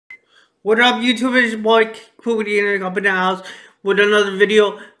What up, YouTube? It's your boy Cookie up in the house with another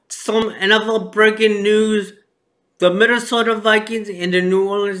video. Some NFL breaking news. The Minnesota Vikings and the New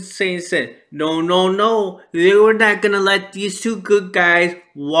Orleans Saints said, no, they were not gonna let these two good guys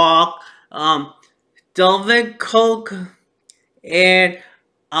walk. Dalvin Cook and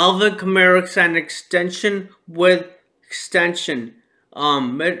Alvin Kamara signed an extension with extension.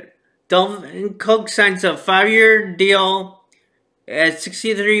 Dalvin Cook signs a 5-year deal at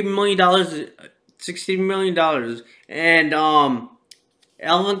 $63 million, $60 million, and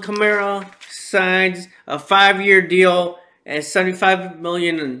Alvin Kamara signs a 5-year deal at $75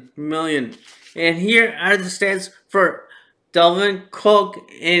 million. And here are the stats for Dalvin Cook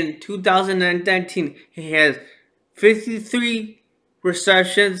in 2019. He has 53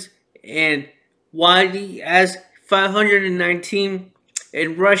 receptions and YDS 519.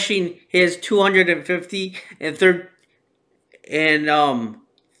 In rushing, he has 250 and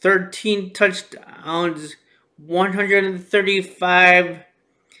 13 touchdowns, 135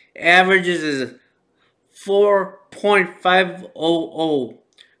 averages is 4.500,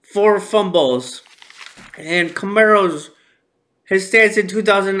 4 fumbles. And Camaro's his stats in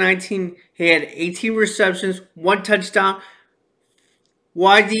 2019, he had 18 receptions, 1 touchdown,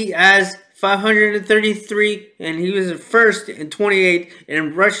 YDS 533, and he was first in 28.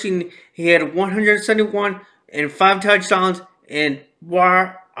 In rushing, he had 171 and 5 touchdowns, and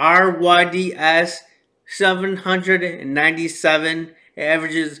RYDS 797,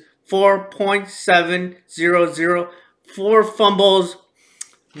 averages 4.700, 4 fumbles.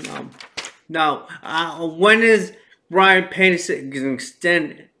 Now, when is Ryan Pace going to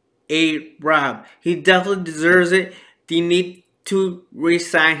extend A-Rob? He definitely deserves it. They need to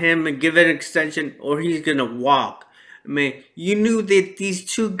re-sign him and give it an extension, or he's going to walk. I mean, you knew that these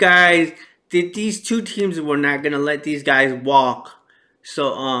two teams were not going to let these guys walk.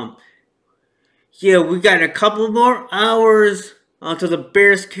 So, yeah, we got a couple more hours until the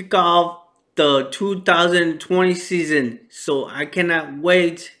Bears kick off the 2020 season. So I cannot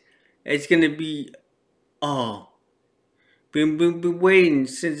wait. It's gonna be been waiting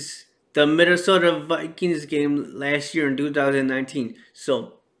since the Minnesota Vikings game last year in 2019.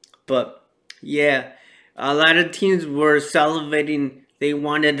 So, but yeah, a lot of teams were salivating. They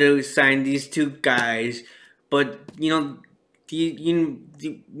wanted to sign these two guys, but you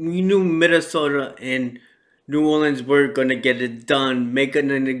knew Minnesota and New Orleans were gonna get it done, make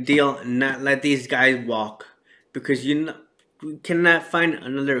it a deal, and not let these guys walk, because we cannot find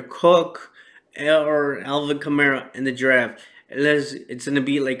another Cook or Alvin Kamara in the draft unless it's gonna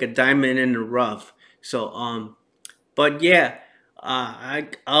be like a diamond in the rough. So but yeah,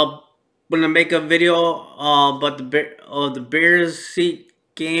 I'll gonna make a video about the Bears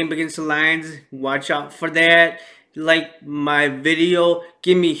game against the Lions. Watch out for that. Like my video,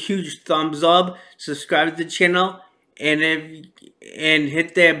 give me a huge thumbs up, subscribe to the channel, and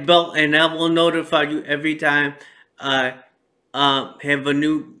hit that bell, and I will notify you every time I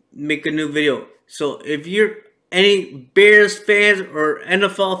make a new video. So if you're any Bears fans or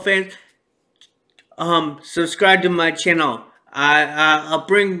NFL fans, subscribe to my channel. I'll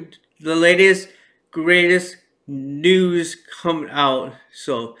bring the latest, greatest news coming out.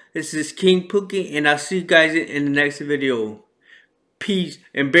 So this is King Pookie, and I'll see you guys in the next video. Peace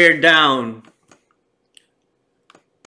and bear down.